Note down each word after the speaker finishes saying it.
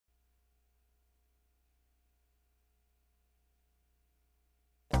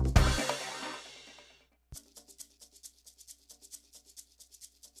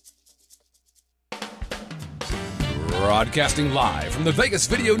Broadcasting live from the Vegas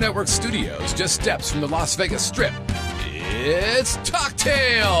Video Network studios, just steps from the Las Vegas Strip, it's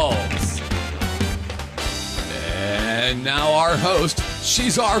Talktails! And now our host,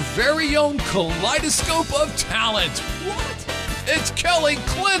 she's our very own kaleidoscope of talent. What? It's Kelly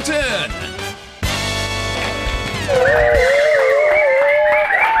Clinton!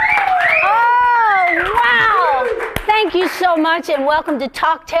 Thank you so much, and welcome to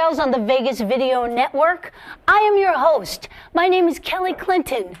Talktails on the Vegas Video Network. I am your host. My name is Kelly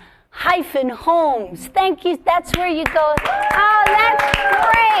Clinton -Holmes. Thank you. That's where you go. Oh, that's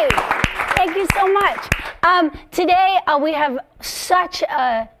great. Thank you so much. Today we have such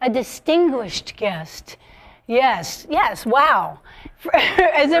a distinguished guest. Yes, wow.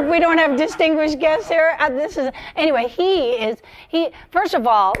 As if we don't have distinguished guests here. Anyway, first of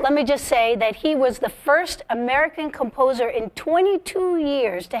all, let me just say that he was the first American composer in 22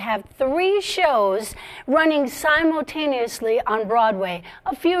 years to have 3 shows running simultaneously on Broadway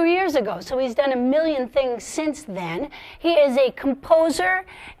a few years ago. So he's done a million things since then. He is a composer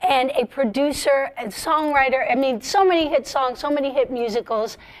and a producer and songwriter. I mean, so many hit songs, so many hit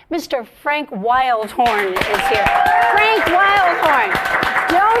musicals. Mr. Frank Wildhorn is here. Frank Wildhorn.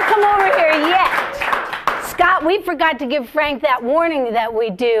 Don't come over here yet. Scott, we forgot to give Frank that warning that we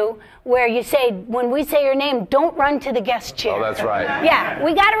do where you say, when we say your name, don't run to the guest chair. Oh, that's right. Yeah,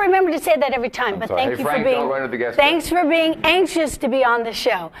 we got to remember to say that every time. But thank you Frank, for being don't run to the guest thanks chair. for being anxious to be on the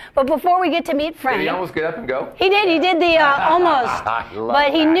show. But before we get to meet Frank, did he almost get up and go? He did the almost.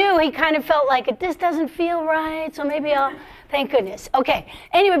 But he that. knew, he kind of felt like this doesn't feel right, so maybe I'll. Thank goodness. Okay.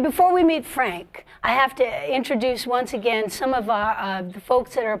 Anyway, before we meet Frank, I have to introduce once again some of the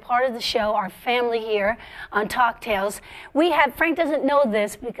folks that are a part of the show, our family here on Talktails. Frank doesn't know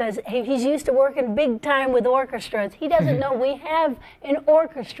this because he's used to working big time with orchestras. He doesn't know we have an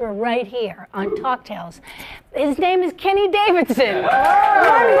orchestra right here on Talktails. His name is Kenny Davidson.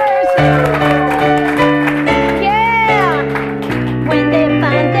 One person. Yeah. When they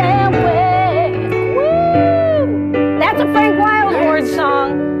find their way. That's a Frank Wildhorn song.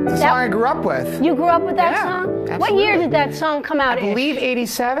 It's a song I grew up with. You grew up with that song? Absolutely. What year did that song come out? I believe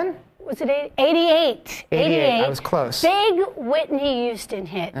 87. Was it 88? 88. I was close. Big Whitney Houston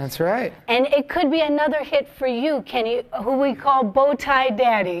hit. That's right. And it could be another hit for you, Kenny, who we call Bowtie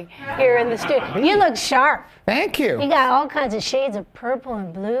Daddy here in the studio. You look sharp. Thank you. You got all kinds of shades of purple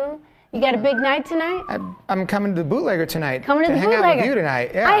and blue. You got a big night tonight? I'm coming to the Bootlegger tonight. Coming to the hang Bootlegger. out with you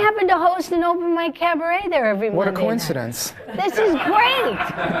tonight. Yeah. I happen to host an open mic cabaret there every What a Monday coincidence. night. This is great.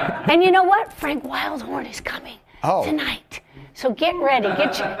 And you know what? Frank Wildhorn is coming tonight. So get ready.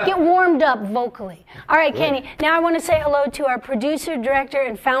 Get warmed up vocally. All right, Kenny. Now I want to say hello to our producer, director,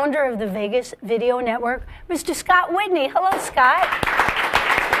 and founder of the Vegas Video Network, Mr. Scott Whitney. Hello, Scott.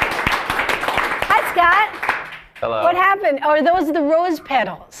 Hi, Scott. Hello. What happened? Are those the rose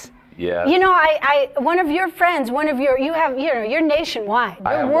petals? Yeah. You know, one of your friends, you're nationwide. You're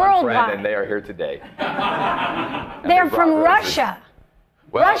I have worldwide. one friend, and they are here today. They're from Russia.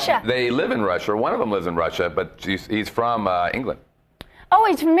 Well, Russia. They live in Russia. One of them lives in Russia, but he's from England. Oh,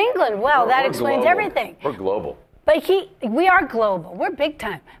 he's from England. Well, that We're explains global. everything. We're global. But we are global. We're big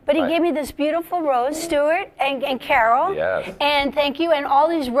time. But he gave me this beautiful rose, Stuart and Carol. Yes. And thank you, and all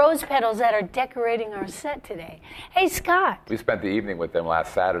these rose petals that are decorating our set today. Hey, Scott. We spent the evening with them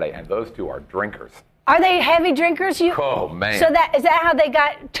last Saturday, and those two are drinkers. Are they heavy drinkers? Oh, man. So is that how they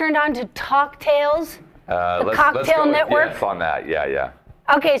got turned on to Talktails? The Cocktail Network? Yes, on that. Yeah.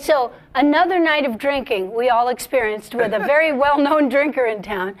 Okay, so another night of drinking we all experienced with a very well-known drinker in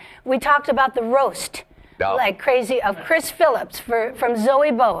town. We talked about the roast, like crazy, of Chris Phillips from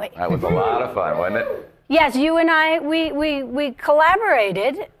Zoe Bowie. That was a lot of fun, wasn't it? Yes, you and I, we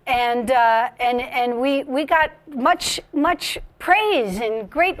collaborated, and we got much praise and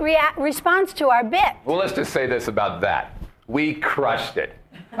great response to our bit. Well, let's just say this about that. We crushed it.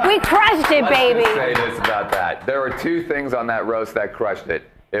 We crushed it, baby. Let's just say this about that. There were 2 things on that roast that crushed it.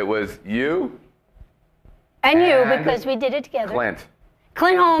 It was you and you, because we did it together.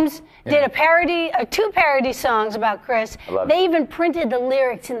 Clint Holmes did 2 parody songs about Chris. They even printed the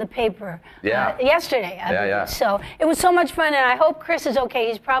lyrics in the paper yesterday. Yeah. So it was so much fun, and I hope Chris is okay.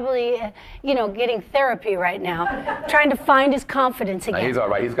 He's probably, getting therapy right now, trying to find his confidence again. He's all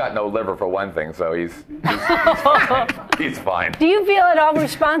right. He's got no liver for one thing, so he's fine. Do you feel at all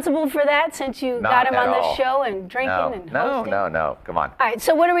responsible for that since you got him on the show and drinking and hosting? No. Come on. All right.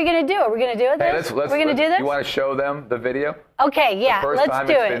 So what are we going to do? Are we going to do this? We're going to do this? You want to show them the video? Okay. Yeah. Let's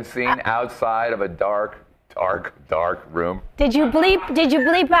do it. First time it's been seen outside of a dark room. Did you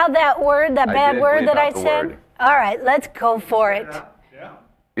bleep out that word, that bad word that I said? All right, let's go for it. Yeah.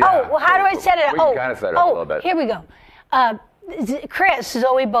 Oh, well, how do I set it up? We can kind of set it up a little bit. Here we go. Chris,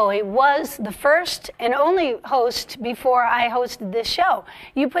 Zoe Bowie, was the first and only host before I hosted this show.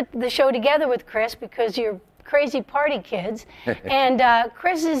 You put the show together with Chris because you're crazy party kids. And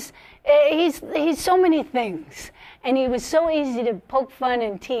Chris is, he's so many things. And he was so easy to poke fun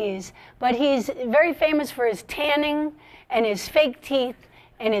and tease. But he's very famous for his tanning and his fake teeth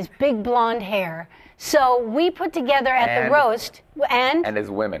and his big blonde hair. So we put together at the roast, and his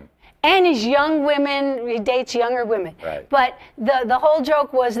women. And his young women, he dates younger women. Right. But the whole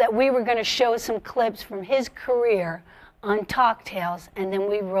joke was that we were going to show some clips from his career on Talktails, and then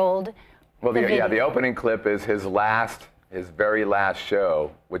we rolled Well, the opening clip is his very last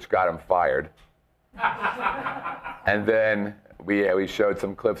show, which got him fired. And then we showed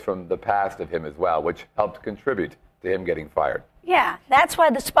some clips from the past of him as well, which helped contribute to him getting fired. Yeah, that's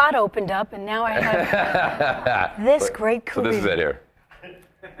why the spot opened up, and now I have this great career. So this is it here.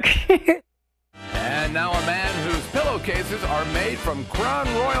 And now a man whose pillowcases are made from Crown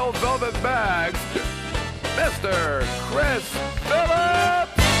Royal velvet bags, Mr. Chris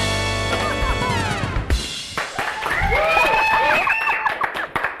Phillips!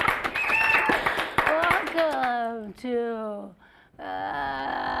 Welcome to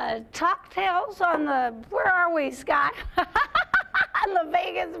Talktails on the, where are we, Scott? On the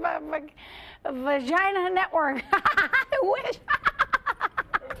Vegas Vagina Network. I wish.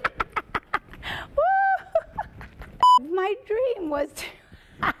 My dream was to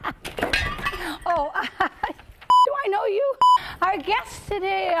do I know you? Our guest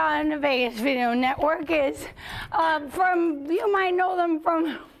today on the Vegas Video Network is you might know them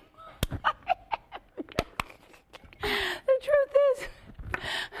from the truth is,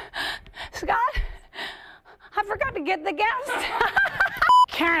 Scott, I forgot to get the guest.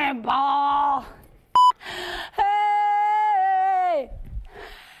 Cannonball. Hey!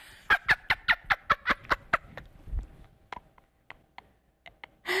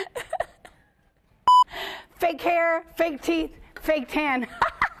 Fake hair, fake teeth, fake tan.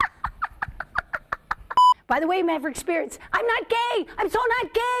 By the way, Maverick Spirits, I'm not gay. I'm so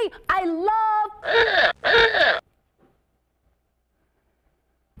not gay. I love...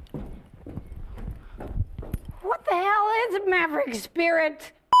 What the hell is a Maverick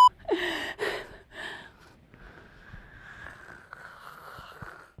Spirit?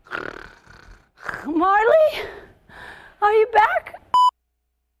 Marley? Are you back?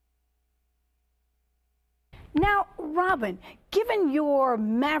 Now, Robin, given your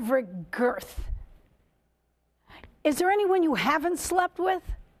maverick girth, is there anyone you haven't slept with?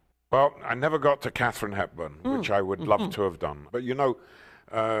 Well, I never got to Katharine Hepburn, which I would love to have done. But you know,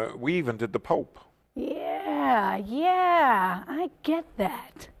 we even did the Pope. Yeah, I get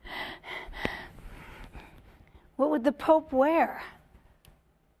that. What would the Pope wear?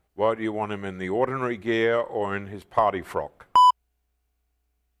 Well, do you want him in the ordinary gear or in his party frock?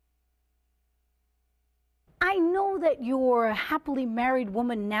 I know that you're a happily married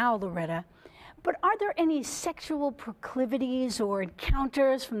woman now, Loretta, but are there any sexual proclivities or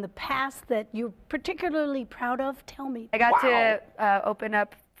encounters from the past that you're particularly proud of? Tell me. I got to open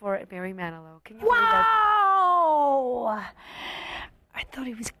up for Barry Manilow. Can you believe that? Wow! I thought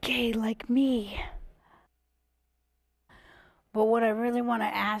he was gay like me. But what I really want to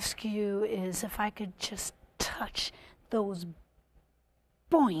ask you is if I could just touch those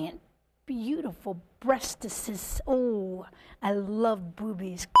buoyant, beautiful breastises. Oh, I love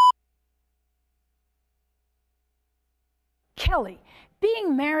boobies. Kelly,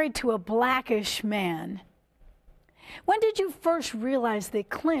 being married to a blackish man, when did you first realize that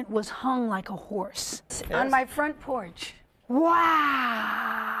Clint was hung like a horse? Yes. On my front porch.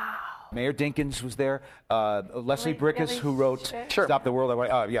 Wow. Mayor Dinkins was there. Leslie Bricusse, who wrote Stop the World.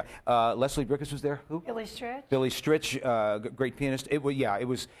 Leslie Bricusse was there. Who? Billy Stritch. Billy Stritch, great pianist. It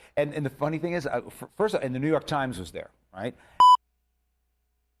was, and the funny thing is, first, and the New York Times was there, right?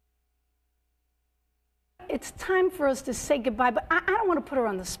 It's time for us to say goodbye, but I don't want to put her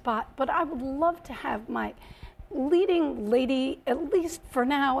on the spot, but I would love to have my leading lady, at least for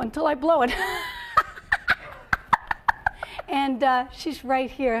now, until I blow it. And she's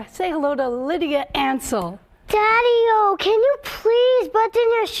right here. Say hello to Lydia Ansel. Daddy-o, can you please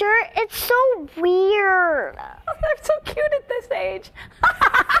button your shirt? It's so weird. Oh, they're so cute at this age.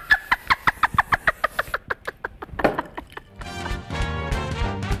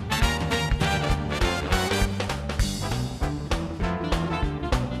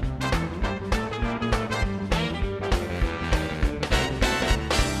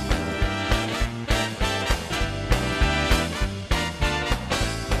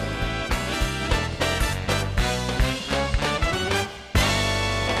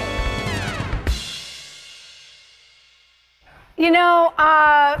 You know,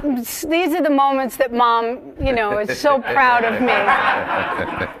 these are the moments that Mom, you know, is so proud of me.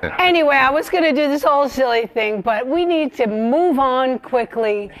 Anyway, I was going to do this whole silly thing, but we need to move on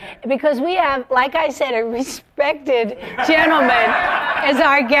quickly because we have, like I said, a respected gentleman as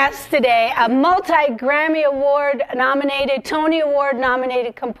our guest today, a multi-Grammy Award nominated, Tony Award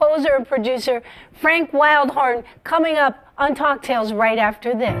nominated composer and producer, Frank Wildhorn, coming up on Talktails right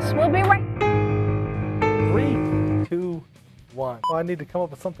after this. We'll be right. 3, 2, 1. Oh, I need to come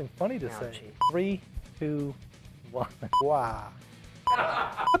up with something funny to say. 3, 2, 1. Wow.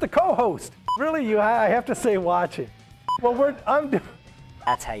 But the co-host. Really, I have to say watching. Well,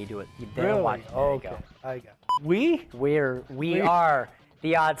 That's how you do it. They're really? watching. There Okay. you go. I got it. We are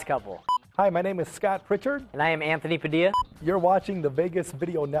the Odds Couple. Hi, my name is Scott Pritchard. And I am Anthony Padilla. You're watching the Vegas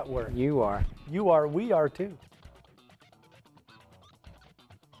Video Network. You are. You are. We are too.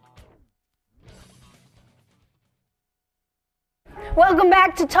 Welcome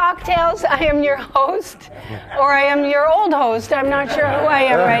back to Talktails. I am your host, or I am your old host. I'm not sure who I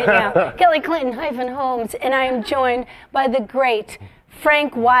am right now. Kelly Clinton -Holmes, and I am joined by the great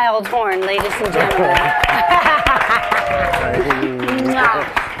Frank Wildhorn, ladies and gentlemen.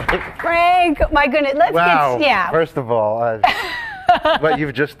 Frank, my goodness, let's get First of all, what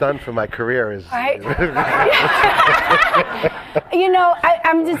you've just done for my career is. Right? You know,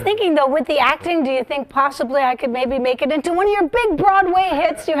 I'm just thinking though, with the acting, do you think possibly I could maybe make it into one of your big Broadway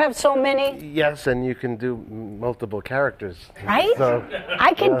hits? You have so many. Yes, and you can do multiple characters. Right? So,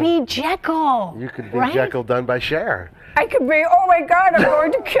 I could be Jekyll. You could be right? Jekyll done by Cher. I could be, oh my God, I'm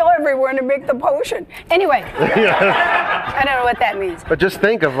going to kill everyone to make the potion. Anyway, I don't know what that means. But just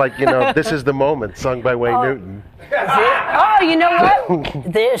think of This Is the Moment, sung by Wayne Newton. Oh, you know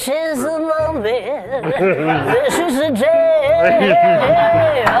what? This is the moment. This is the day.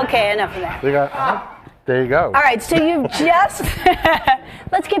 Okay, enough of that. There you go. All right, so you've just...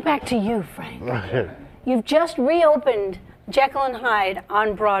 Let's get back to you, Frank. You've just reopened Jekyll and Hyde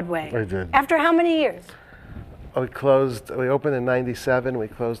on Broadway. I did. After how many years? We opened in '97, we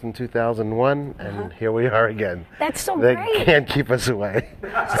closed in 2001, and here we are again. That's so they great. They can't keep us away.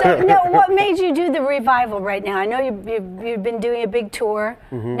 So, what made you do the revival right now? I know you've been doing a big tour,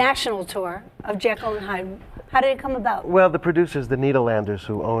 national tour of Jekyll and Hyde. How did it come about? Well, the producers, the Nederlanders,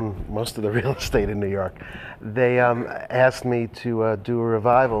 who own most of the real estate in New York, they asked me to do a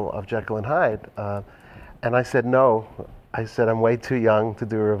revival of Jekyll and Hyde, and I said no. I said, I'm way too young to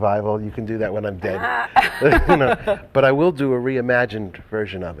do a revival. You can do that when I'm dead. But I will do a reimagined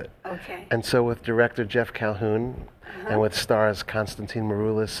version of it. Okay. And so with director Jeff Calhoun and with stars Constantine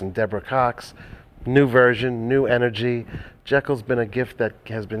Maroulis and Deborah Cox, new version, new energy. Jekyll's been a gift that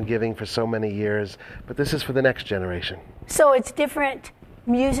has been giving for so many years, but this is for the next generation. So it's different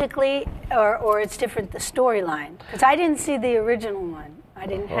musically, or it's different the storyline? Because I didn't see the original one. I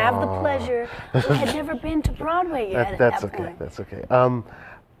didn't have the pleasure. I had never been to Broadway yet. That's okay. That's okay.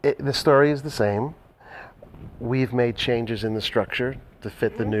 The story is the same. We've made changes in the structure to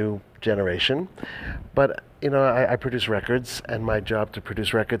fit the new generation. But, I produce records, and my job to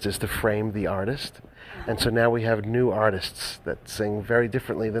produce records is to frame the artist. And so now we have new artists that sing very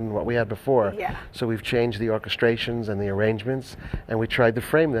differently than what we had before. Yeah. So we've changed the orchestrations and the arrangements, and we tried to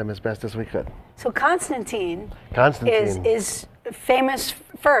frame them as best as we could. So Constantine. is famous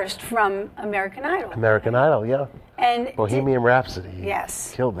first from American Idol. American Idol, yeah. And Bohemian Rhapsody.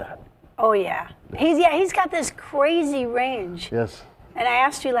 Yes. Killed that. Oh yeah. He's got this crazy range. Yes. And I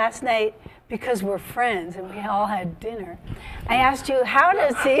asked you last night, because we're friends and we all had dinner, I asked you, how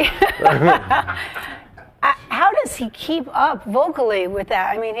does he keep up vocally with that?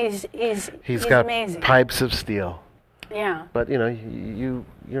 I mean, he's got amazing. Pipes of steel. Yeah. But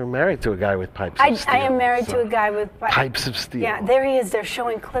you're married to a guy with pipes of steel. I am married to a guy with pipes of steel. Yeah, there he is. They're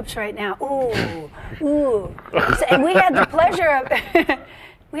showing clips right now. Ooh, ooh. And we had the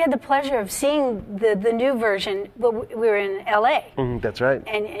pleasure of seeing the new version. But we were in L.A. That's right.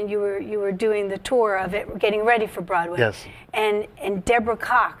 And you were doing the tour of it, getting ready for Broadway. Yes. And Deborah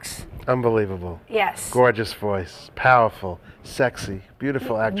Cox. Unbelievable. Yes. Gorgeous voice, powerful, sexy,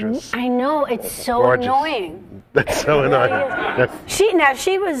 beautiful actress. I know, it's so Gorgeous. Annoying. That's so annoying.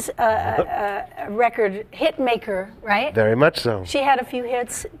 She was a record hit maker, right? Very much so. She had a few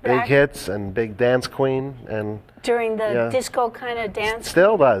hits. Big hits and big dance queen and during the disco kind of dance.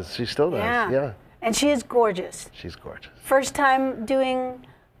 Still does. She still does. Yeah. And she is gorgeous. She's gorgeous. First time doing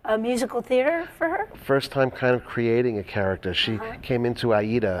a musical theater for her? First time kind of creating a character. She came into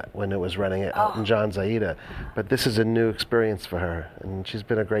Aida when it was running at Elton John's Aida. But this is a new experience for her, and she's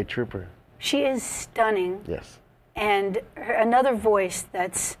been a great trooper. She is stunning. Yes. And another voice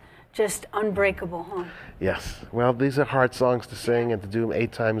that's just unbreakable, huh? Yes. Well, these are hard songs to sing and to do them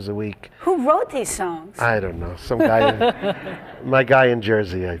 8 times a week. Who wrote these songs? I don't know. Some guy, my guy in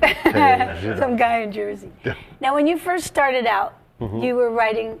Jersey. I tell you, Some guy in Jersey. Yeah. Now, when you first started out, you were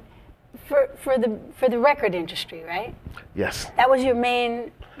writing for the record industry, right? Yes. That was your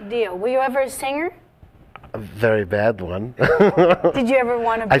main deal. Were you ever a singer? A very bad one. Did you ever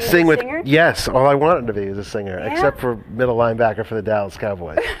want to be I sing a singer? Yes, all I wanted to be was a singer, Yeah? except for middle linebacker for the Dallas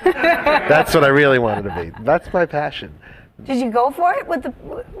Cowboys. That's what I really wanted to be. That's my passion. Did you go for it with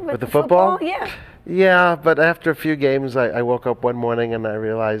the football? Yeah. Yeah, but after a few games, I woke up one morning and I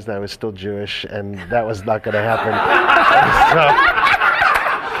realized I was still Jewish, and that was not going to happen.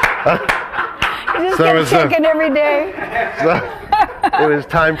 You just So it kept was, checking every day. So it was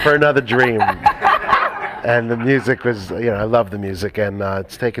time for another dream. And the music was, I love the music, and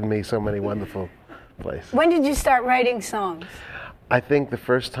it's taken me so many wonderful places. When did you start writing songs? I think the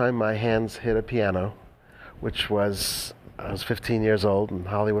first time my hands hit a piano, which was, I was 15 years old in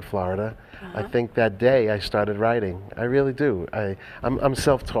Hollywood, Florida. I think that day I started writing. I really do. I'm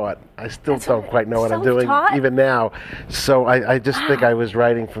self-taught. I still don't quite know what I'm doing even now. So I just think I was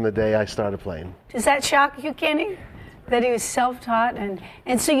writing from the day I started playing. Does that shock you, Kenny? That he was self-taught,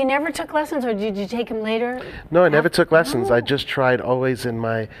 and so you never took lessons, or did you take them later? No, I never took lessons. I just tried always in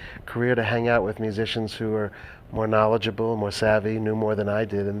my career to hang out with musicians who were more knowledgeable, more savvy, knew more than I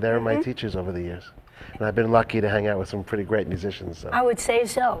did, and they're my teachers over the years. And I've been lucky to hang out with some pretty great musicians. So. I would say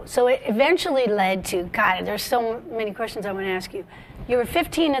so. So it eventually led to, God, there's so many questions I want to ask you. You were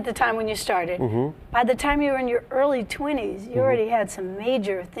 15 at the time when you started. By the time you were in your early 20s, you already had some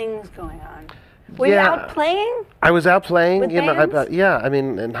major things going on. Were you out playing? I was out playing. With bands? I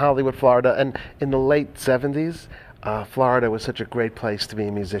mean, in Hollywood, Florida, and in the late 70s, Florida was such a great place to be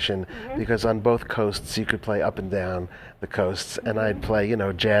a musician because on both coasts you could play up and down the coasts, and I'd play,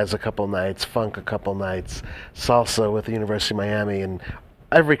 jazz a couple nights, funk a couple nights, salsa with the University of Miami, and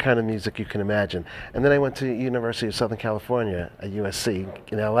every kind of music you can imagine. And then I went to University of Southern California at USC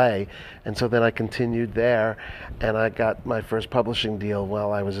in LA, and so then I continued there, and I got my first publishing deal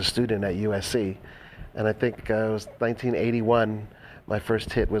while I was a student at USC. And I think it was 1981, my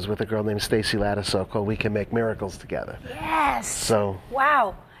first hit was with a girl named Stacey Ladiso called We Can Make Miracles Together. Yes. So.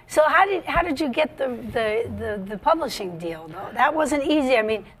 Wow. So how did you get the publishing deal, though? That wasn't easy. I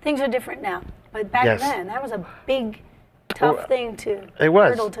mean, things are different now. But back then, that was a big, tough thing to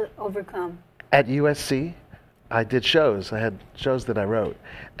hurdle to overcome. At USC, I did shows. I had shows that I wrote.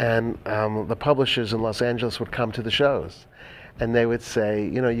 And the publishers in Los Angeles would come to the shows. And they would say,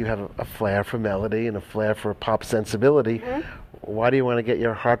 you have a flair for melody and a flair for pop sensibility. Why do you want to get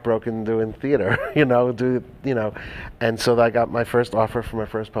your heart broken doing theater? And so I got my first offer for my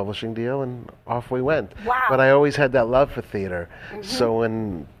first publishing deal, and off we went. Wow. But I always had that love for theater. So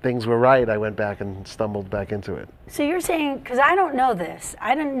when things were right, I went back and stumbled back into it. So you're saying, because I don't know this,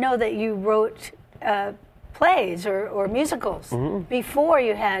 I didn't know that you wrote plays or musicals before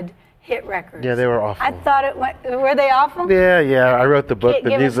you had hit records. Yeah, they were awful. I thought were they awful? Yeah. I wrote the book,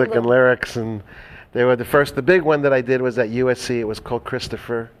 the Give music and lyrics, and they were the big one that I did was at USC. It was called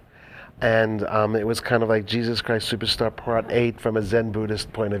Christopher, and it was kind of like Jesus Christ Superstar Part 8 from a Zen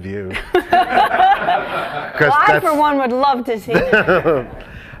Buddhist point of view. Well, I, for one, would love to see it.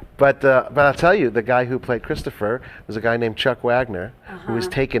 But I'll tell you, the guy who played Christopher was a guy named Chuck Wagner, who was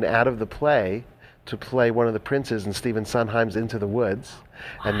taken out of the play to play one of the princes in Stephen Sondheim's Into the Woods.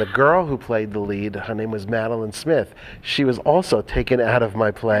 And the girl who played the lead, her name was Madeline Smith. She was also taken out of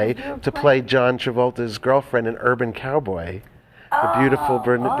my play to play John Travolta's girlfriend in Urban Cowboy, the beautiful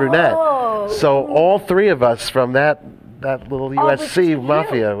brunette. So all three of us from that little USC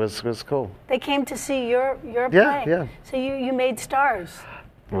mafia was cool. They came to see your play. Yeah. So you made stars.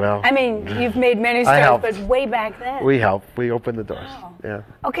 Well, I mean, you've made many stars, but way back then. We helped. We opened the doors. Wow. Yeah.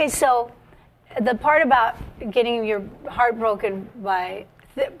 Okay, so the part about getting your heart broken by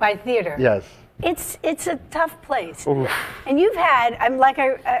theater. Yes. It's a tough place. Oof. And you've had,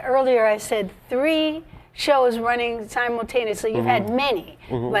 earlier I said, 3 shows running simultaneously. You've had many,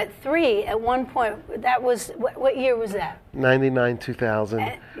 but 3 at one point. That was, what year was that? 99,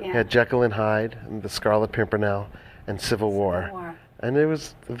 2000. We had Jekyll and Hyde, and The Scarlet Pimpernel, and Civil War. And it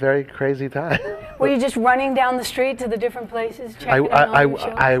was a very crazy time. Were you just running down the street to the different places, checking out all your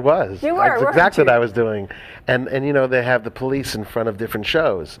shows? I was. You were, That's exactly what I was doing. And they have the police in front of different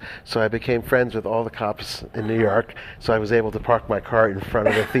shows. So I became friends with all the cops in New York. So I was able to park my car in front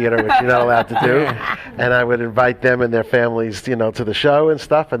of the theater, which you're not allowed to do. And I would invite them and their families, to the show and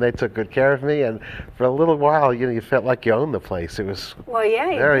stuff. And they took good care of me. And for a little while, you felt like you owned the place. It was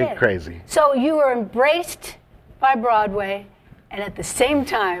very crazy. So you were embraced by Broadway. And at the same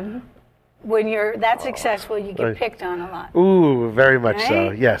time, when you're that successful, you get picked on a lot. Ooh, very much so.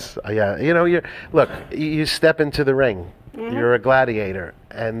 Right? Yes, yeah. You know, you step into the ring. You're a gladiator,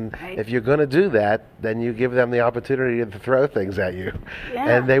 and if you're going to do that, then you give them the opportunity to throw things at you,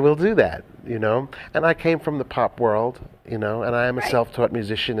 and they will do that. You know. And I came from the pop world, you know, and I am a self-taught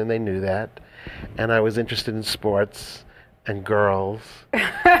musician, and they knew that. And I was interested in sports and girls and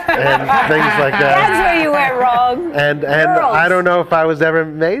things like that. That's where you went wrong. And I don't know if I was ever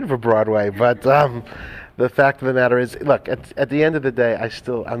made for Broadway, but the fact of the matter is, look, at the end of the day,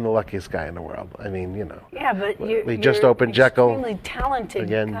 I'm the luckiest guy in the world. I mean, you know. Yeah, but we just opened Jekyll. Extremely talented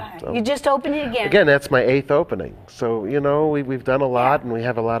again. guy. So You just opened it again. Again, that's my 8th opening. So, you know, we've done a lot, and we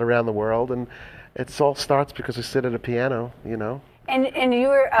have a lot around the world, and it all starts because we sit at a piano, you know. And you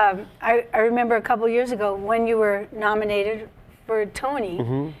were, I remember a couple years ago when you were nominated for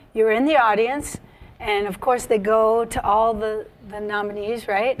Tony, you were in the audience, and of course they go to all the nominees,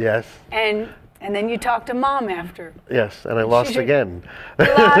 right? Yes. And then you talked to Mom after. Yes, and I lost again.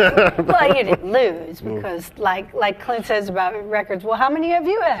 Well, you didn't lose because, like Clint says about records, well, how many have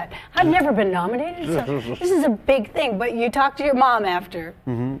you had? I've never been nominated, so this is a big thing. But you talked to your mom after,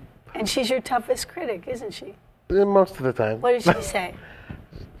 and she's your toughest critic, isn't she? Most of the time. What does she say?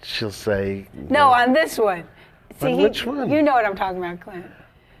 She'll say... No, on this one. See, which one? You know what I'm talking about, Clint.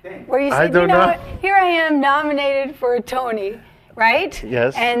 Where you I said, don't you know know. what, here I am nominated for a Tony. Right?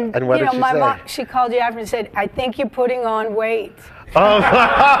 Yes. And what you know, did she my say? mom, she called you after and said, "I think you're putting on weight." Oh.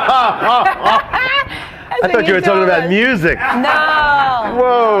 I thought you were talking about music. No.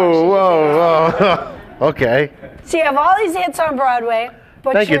 Whoa. Okay. So you have all these hits on Broadway,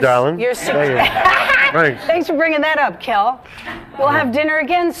 but Thank you, darling. You're Thanks. Thanks for bringing that up, Kel. We'll have dinner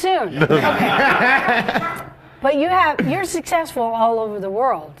again soon. Okay. But you're successful all over the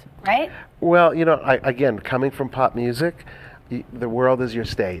world, right? Well, you know, again, coming from pop music, the world is your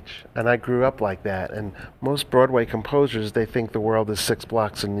stage. And I grew up like that. And most Broadway composers, they think the world is 6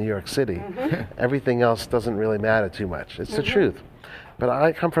 blocks in New York City. Everything else doesn't really matter too much. It's the truth. But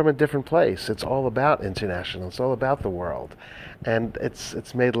I come from a different place. It's all about international. It's all about the world. And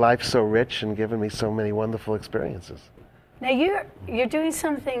it's made life so rich and given me so many wonderful experiences. Now you're doing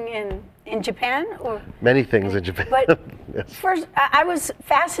something in Japan, or many things in Japan. But yes. First, I was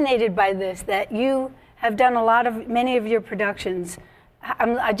fascinated by this, that you have done many of your productions.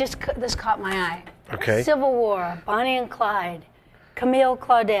 This caught my eye. Okay. Civil War, Bonnie and Clyde, Camille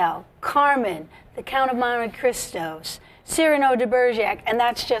Claudel, Carmen, The Count of Monte Cristo, Cyrano de Bergerac, and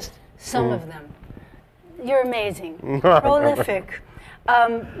that's just some of them. You're amazing, prolific.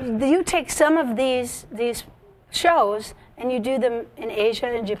 You take some of these shows and you do them in Asia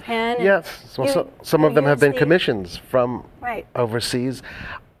and Japan. Yes, some of them have been commissions from overseas.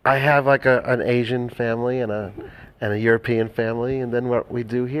 I have like an Asian family and a European family, and then what we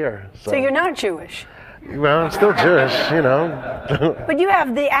do here. So you're not Jewish? Well, I'm still Jewish, you know. But you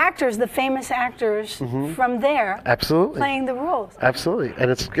have the actors, the famous actors from there. Absolutely. Playing the roles. Absolutely,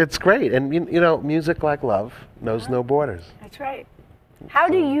 and it's great. And you know, music like love knows no borders. That's right.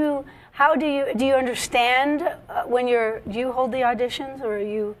 Do you understand when do you hold the auditions, or are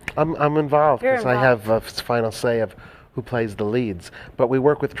you? I'm involved because I involved. have a final say of who plays the leads. But we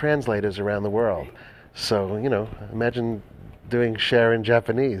work with translators around the world. So, you know, imagine doing Cher in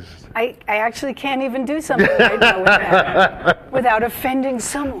Japanese. I actually can't even do something right now without offending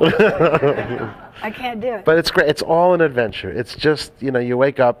someone. I can't do it. But it's great. It's all an adventure. It's just, you know, you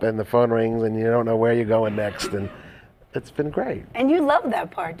wake up and the phone rings and you don't know where you're going next, and it's been great. And you love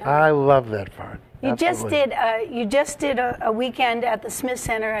that part, don't you? I love that part. You just did a weekend at the Smith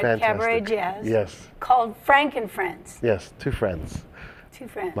Center at Fantastic. Cabaret Jazz. Yes. Called Frank and Friends. Yes, 2 friends. 2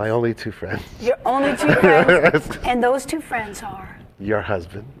 friends. My only 2 friends. Your only 2 friends. And those 2 friends are? Your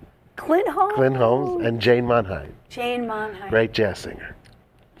husband. Clint Holmes. Clint Holmes and Jane Monheim. Jane Monheim. Great jazz singer.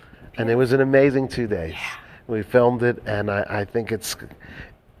 And it was an amazing 2 days. Yeah. We filmed it, and I think it's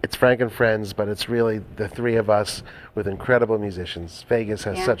Frank and Friends, but it's really the 3 of us with incredible musicians. Vegas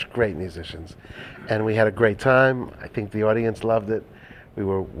has such great musicians. And we had a great time. I think the audience loved it. We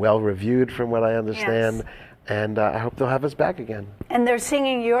were well reviewed from what I understand. Yes. And I hope they'll have us back again. And they're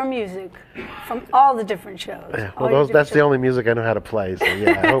singing your music from all the different shows. Yeah, well, that's the only music I know how to play, so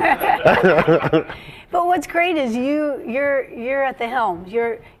yeah, I hope. But what's great is you're at the helm.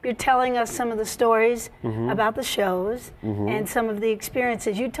 You're telling us some of the stories about the shows and some of the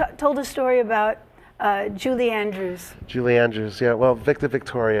experiences. You told a story about Julie Andrews. Julie Andrews, yeah. Well, Victor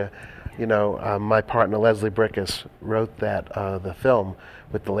Victoria, my partner Leslie Brickus wrote the film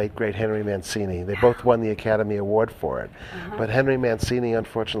with the late great Henry Mancini. They both won the Academy Award for it. But Henry Mancini,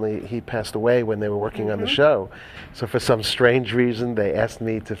 unfortunately, he passed away when they were working on the show. So for some strange reason, they asked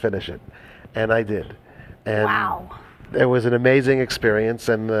me to finish it, and I did. And wow. It was an amazing experience,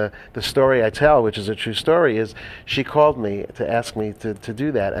 and the story I tell, which is a true story, is she called me to ask me to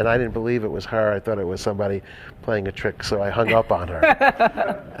do that, and I didn't believe it was her. I thought it was somebody playing a trick, so I hung up on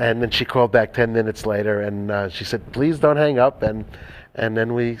her. And then she called back 10 minutes later, and she said, please don't hang up, and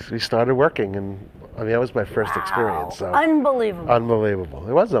then we started working, and I mean, that was my first experience. So. Unbelievable. Unbelievable.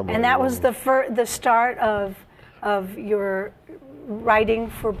 It was unbelievable. And that was the start of your writing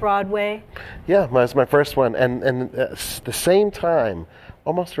for Broadway? Yeah, it was my first one. And the same time,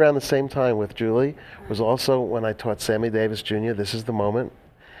 almost around the same time with Julie, was also when I taught Sammy Davis Jr., This Is the Moment,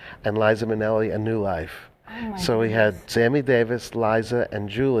 and Liza Minnelli, A New Life. So we had Sammy Davis, Liza, and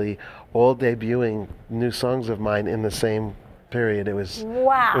Julie all debuting new songs of mine in the same period. It was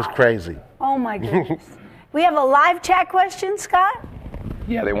wow. It was crazy. Oh my goodness. We have a live chat question, Scott?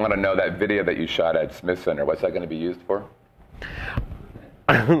 Yeah, they want to know that video that you shot at Smith Center. What's that going to be used for?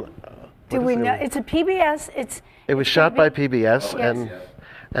 Do we know? It's a PBS. It was shot by PBS, yes.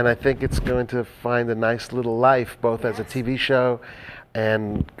 and I think it's going to find a nice little life, both as a TV show,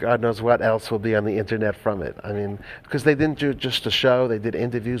 and God knows what else will be on the internet from it. I mean, because they didn't do just a show; they did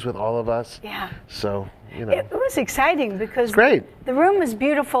interviews with all of us. Yeah. So it was exciting because great. The room was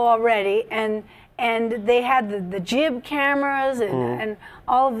beautiful already, and they had the jib cameras and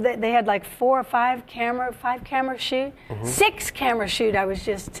all of that. They had like 4 or 5 camera shoot, 6 camera shoot. I was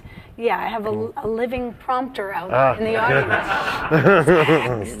just, I have a living prompter out in the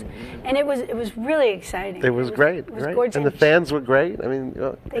audience. And it was really exciting. It was great. It was gorgeous. And the fans were great. I mean,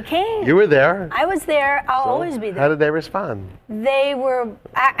 they came. You were there. I was there. I'll always be there. How did they respond? They were,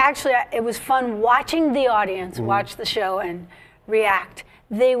 actually, it was fun watching the audience watch the show and react.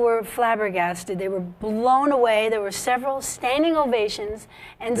 They were flabbergasted. They were blown away. There were several standing ovations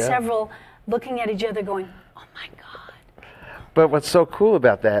and several looking at each other going, oh my God. But what's so cool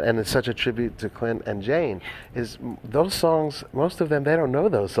about that, and it's such a tribute to Clint and Jane, is those songs, most of them, they don't know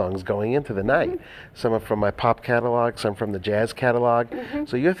those songs going into the night. Some are from my pop catalog, some from the jazz catalog.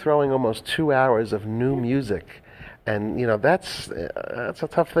 So you're throwing almost 2 hours of new music. And, that's a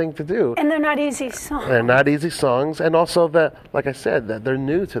tough thing to do. And they're not easy songs. They're not easy songs. And also, like I said, that they're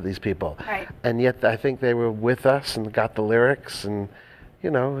new to these people. Right. And yet I think they were with us and got the lyrics. And,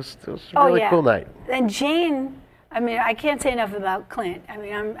 it was a really cool night. And Jane, I mean, I can't say enough about Clint. I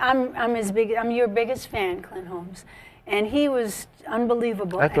mean, I'm your biggest fan, Clint Holmes. And he was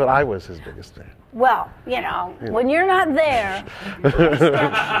unbelievable. I thought I was his biggest fan. Well, when you're not there.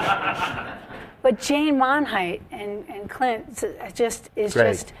 But Jane Monheit and Clint is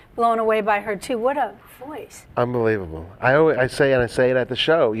just blown away by her too. What a voice! Unbelievable. I say it at the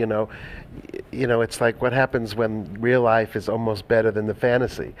show. It's like what happens when real life is almost better than the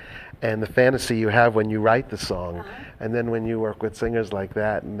fantasy, and the fantasy you have when you write the song, and then when you work with singers like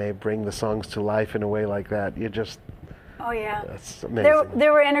that and they bring the songs to life in a way like that, you just. Oh yeah, that's amazing.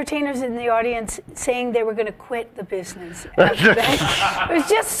 There were entertainers in the audience saying they were going to quit the business after that. It was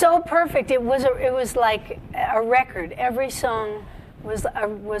just so perfect. It was like a record. Every song was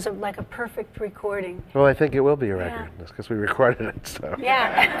like a perfect recording. Well, I think it will be a record. That's because we recorded it. So.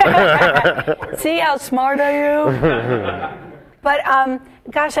 Yeah. See how smart I am? But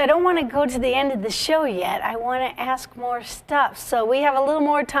gosh, I don't want to go to the end of the show yet. I want to ask more stuff. So we have a little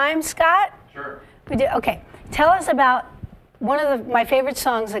more time, Scott? Sure. We do. Okay. Tell us about one of my favorite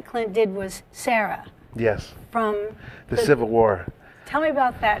songs that Clint did was Sarah. Yes. From the Civil War. Tell me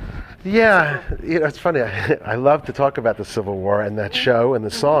about that. Yeah, it's funny. I love to talk about the Civil War and that show and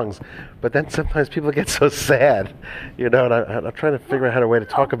the songs, but then sometimes people get so sad, and I'm trying to figure out a way to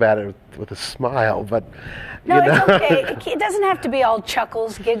talk about it with a smile, but. No, it's okay. It doesn't have to be all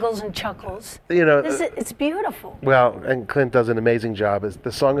chuckles, giggles, and chuckles. It's beautiful. Well, and Clint does an amazing job.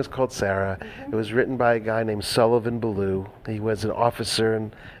 The song is called Sarah. It was written by a guy named Sullivan Ballou. He was an officer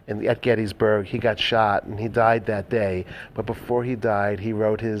at Gettysburg. He got shot, and he died that day. But before he died, he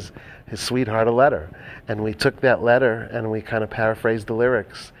wrote his sweetheart a letter. And we took that letter, and we kind of paraphrased the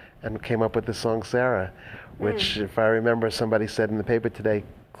lyrics and came up with the song Sarah, which, if I remember, somebody said in the paper today,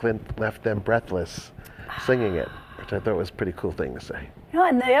 Clint left them breathless singing it, which I thought was a pretty cool thing to say.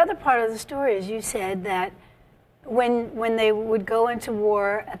 And the other part of the story is you said that when they would go into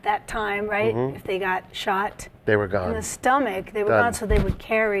war at that time, right, if they got shot, they were gone. In the stomach, they were gone, so they would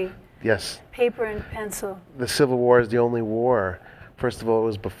carry paper and pencil. The Civil War is the only war. First of all, it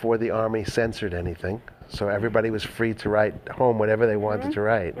was before the Army censored anything, So everybody was free to write home whatever they wanted to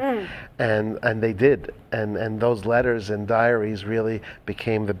write. And they did. And those letters and diaries really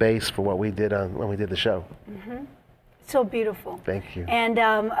became the base for what we did when we did the show. So beautiful. Thank you. And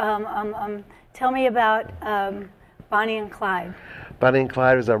tell me about Bonnie and Clyde. Bonnie and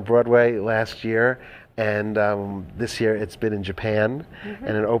Clyde was on Broadway last year, and this year it's been in Japan,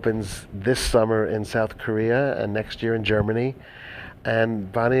 and it opens this summer in South Korea and next year in Germany.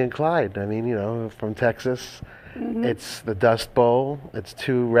 And Bonnie and Clyde, I mean, you know, from Texas, it's the Dust Bowl. It's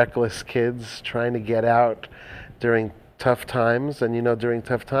two reckless kids trying to get out during tough times, and you know, during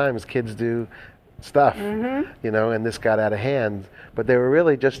tough times, kids do stuff, you know, and this got out of hand. But they were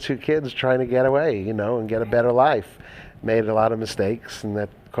really just two kids trying to get away, you know, and get a better life. Made a lot of mistakes, and that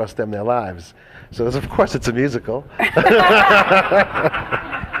cost them their lives. So, of course, it's a musical.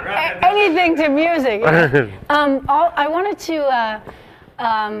 Anything to music. I wanted to,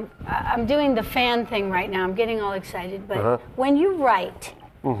 I'm doing the fan thing right now. I'm getting all excited. But when you write,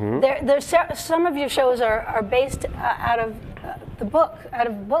 some of your shows are based out of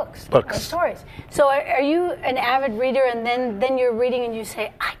books. Or stories. So are you an avid reader, and then you're reading and you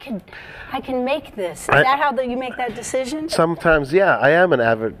say, I can make this? Is that how you make that decision? Sometimes, yeah. I am an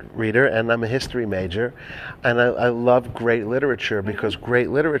avid reader, and I'm a history major, and I love great literature because great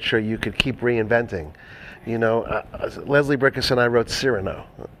literature you could keep reinventing. You know, Leslie Bricusse and I wrote Cyrano.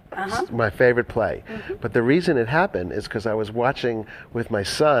 My favorite play. But the reason it happened is because I was watching with my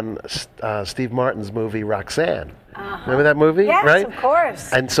son Steve Martin's movie Roxanne. Remember that movie? Yes, right? Of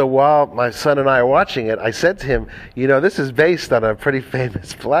course. And so while my son and I are watching it, I said to him, you know, this is based on a pretty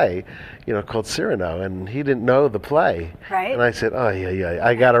famous play, you know, called Cyrano, and he didn't know the play. Right. And I said, oh, yeah,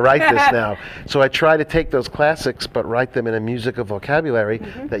 I got to write this now. So I try to take those classics but write them in a musical vocabulary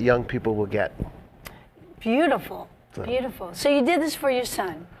that young people will get. Beautiful. Beautiful. So you did this for your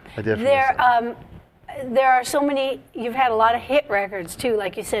son. I did for my son. There are so many, you've had a lot of hit records too,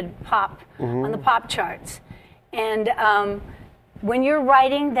 like you said, pop, on the pop charts. And when you're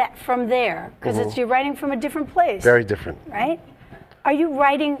writing that from there, because you're writing from a different place. Very different. Right? Are you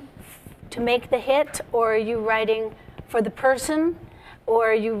writing to make the hit, or are you writing for the person,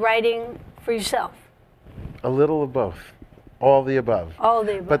 or are you writing for yourself? A little of both. All the above. All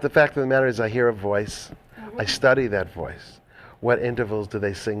the above. But the fact of the matter is I hear a voice. I study that voice. What intervals do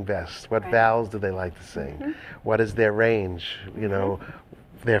they sing best? What vowels do they like to sing? What is their range? You know,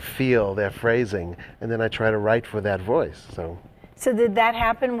 their feel, their phrasing, and then I try to write for that voice. So did that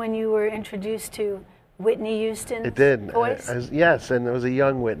happen when you were introduced to Whitney Houston's it did. voice? Yes, and it was a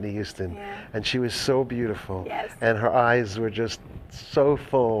young Whitney Houston, and she was so beautiful, and her eyes were just so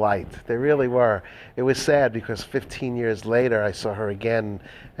full of light. They really were. It was sad because 15 years later I saw her again,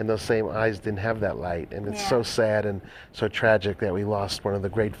 and those same eyes didn't have that light, and it's so sad and so tragic that we lost one of the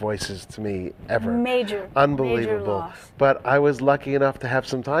great voices to me ever. Unbelievable. Major loss. But I was lucky enough to have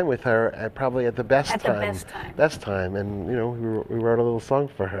some time with her, probably at the best time. Best time, and you know, we wrote a little song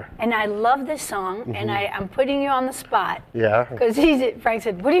for her. And I love this song, and I'm putting you on the spot. Yeah. Because Frank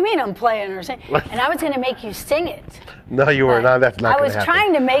said, "What do you mean I'm playing or singing?" And I was going to make you sing it. No, you were not. That's not going to happen. I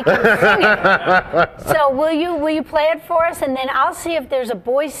was trying to make you sing it. So will you play it for us, and then I'll see if there's a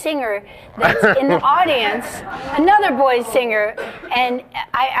boy singer that's in the audience, another boy singer, and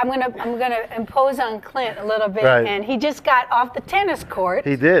I'm gonna impose on Clint a little bit. Right. And he just got off the tennis court.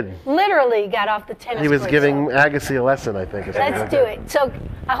 He did. Literally got off the tennis court. He was giving Agassi a lesson, I think. Let's do it. So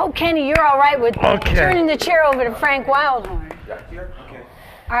I hope, Kenny, you're all right with turning the chair over to Frank Wildhorn. Okay.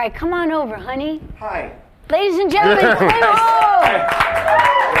 All right, come on over, honey. Hi. Ladies and gentlemen, Clint Hall.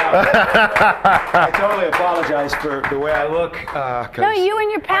 I totally apologize for the way I look. No, you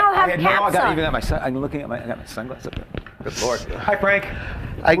and your pal have caps on. I'm looking at I got my sunglasses up there. Good Lord. Hi, Frank.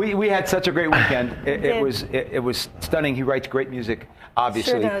 We had such a great weekend. It was stunning. He writes great music,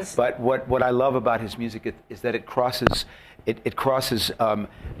 obviously. Sure does. But what I love about his music is that it crosses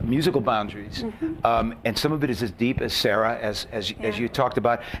musical boundaries, and some of it is as deep as Sarah, as you talked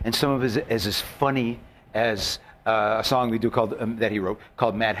about, and some of it is as funny as a song we do that he wrote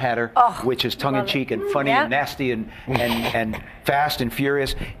called Mad Hatter, which is tongue-in-cheek and funny and nasty and fast and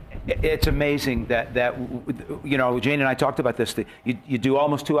furious. It's amazing that you know, Jane and I talked about this. That you do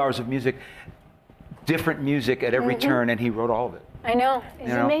almost 2 hours of music, different music at every turn, and he wrote all of it. I know.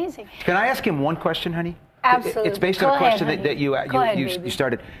 It's amazing. Can I ask him one question, honey? Absolutely. It's based on a question that you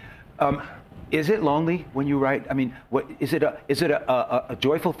started. Is it lonely when you write? I mean, is it a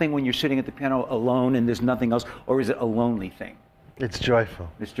joyful thing when you're sitting at the piano alone and there's nothing else, or is it a lonely thing? It's joyful.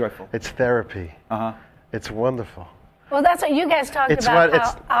 It's joyful. It's therapy. It's wonderful. Well, that's what you guys talked about,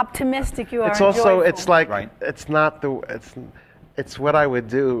 how optimistic you are. It's also, joyful. it's like, it's not it's what I would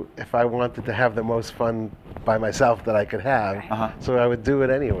do if I wanted to have the most fun by myself that I could have. Uh-huh. So I would do it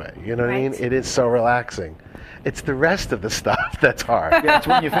anyway. You know what I mean? Right. It is so relaxing. It's the rest of the stuff that's hard. Yeah, it's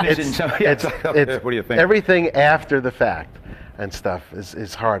when you finish it. It's What do you think? Everything after the fact and stuff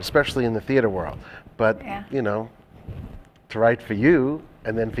is hard, especially in the theater world. But, you know, to write for you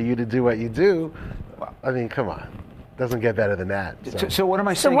and then for you to do what you do, I mean, come on. Doesn't get better than that. So what am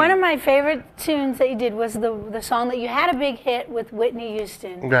I So singing? one of my favorite tunes that you did was the song that you had a big hit with Whitney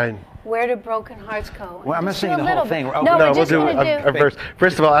Houston. Right. Where Do Broken Hearts Go? Well, I'm not Just do singing a the whole little thing. bit. Oh, No, No, we're we'll just do going to a verse.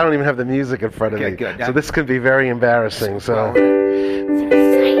 First of all, I don't even have the music in front of me. Good. So this could be very embarrassing. So. It's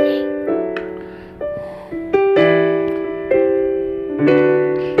exciting.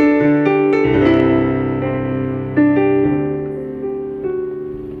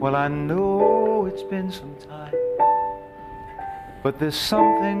 Well, I know it's been some time, but there's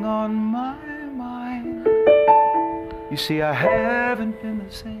something on my mind. You see, I haven't been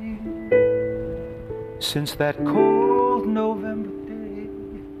the same since that cold November day.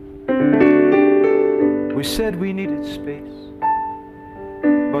 We said we needed space,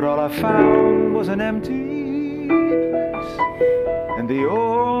 but all I found was an empty place. And the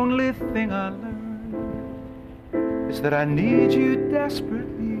only thing I learned is that I need you desperately.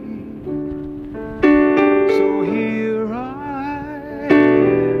 So here I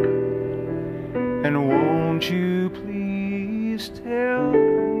am, and won't you please tell me,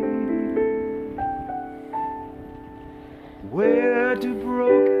 where do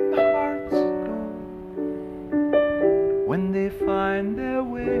broken hearts go when they find their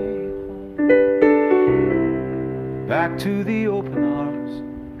way home? Back to the open arms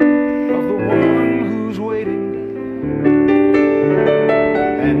of the one who's waiting there.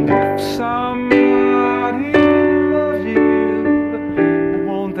 And if somebody loves you,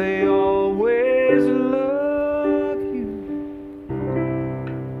 won't they always love you?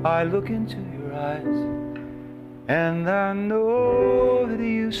 I look into your eyes, and I know that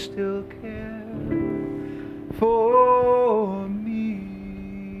you still care for me.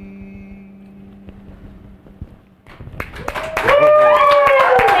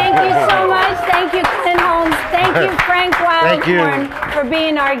 Thank you so much. Thank you, Clint Holmes. Thank you, Frank Thank you. Wildhorn, for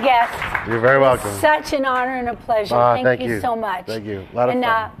being our guest. You're very welcome. Such an honor and a pleasure. Thank you you so much. Thank you. A lot of and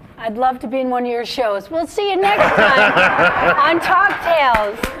fun. I'd love to be in one of your shows. We'll see you next time on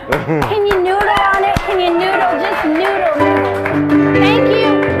Talktails. Can you noodle on it? Can you noodle? Just noodle. Thank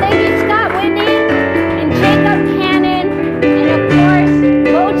you. Thank you, Scott Whitney and Jacob Cannon, and of course,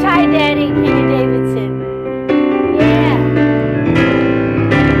 Bow Tie Daddy, Kenny Davidson. Yeah.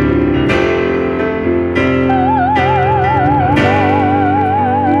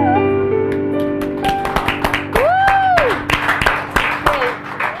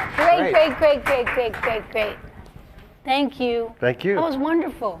 Great. Thank you. Thank you. That was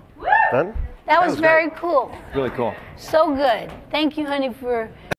wonderful. Done? That was very cool. Really cool. So good. Thank you, honey, for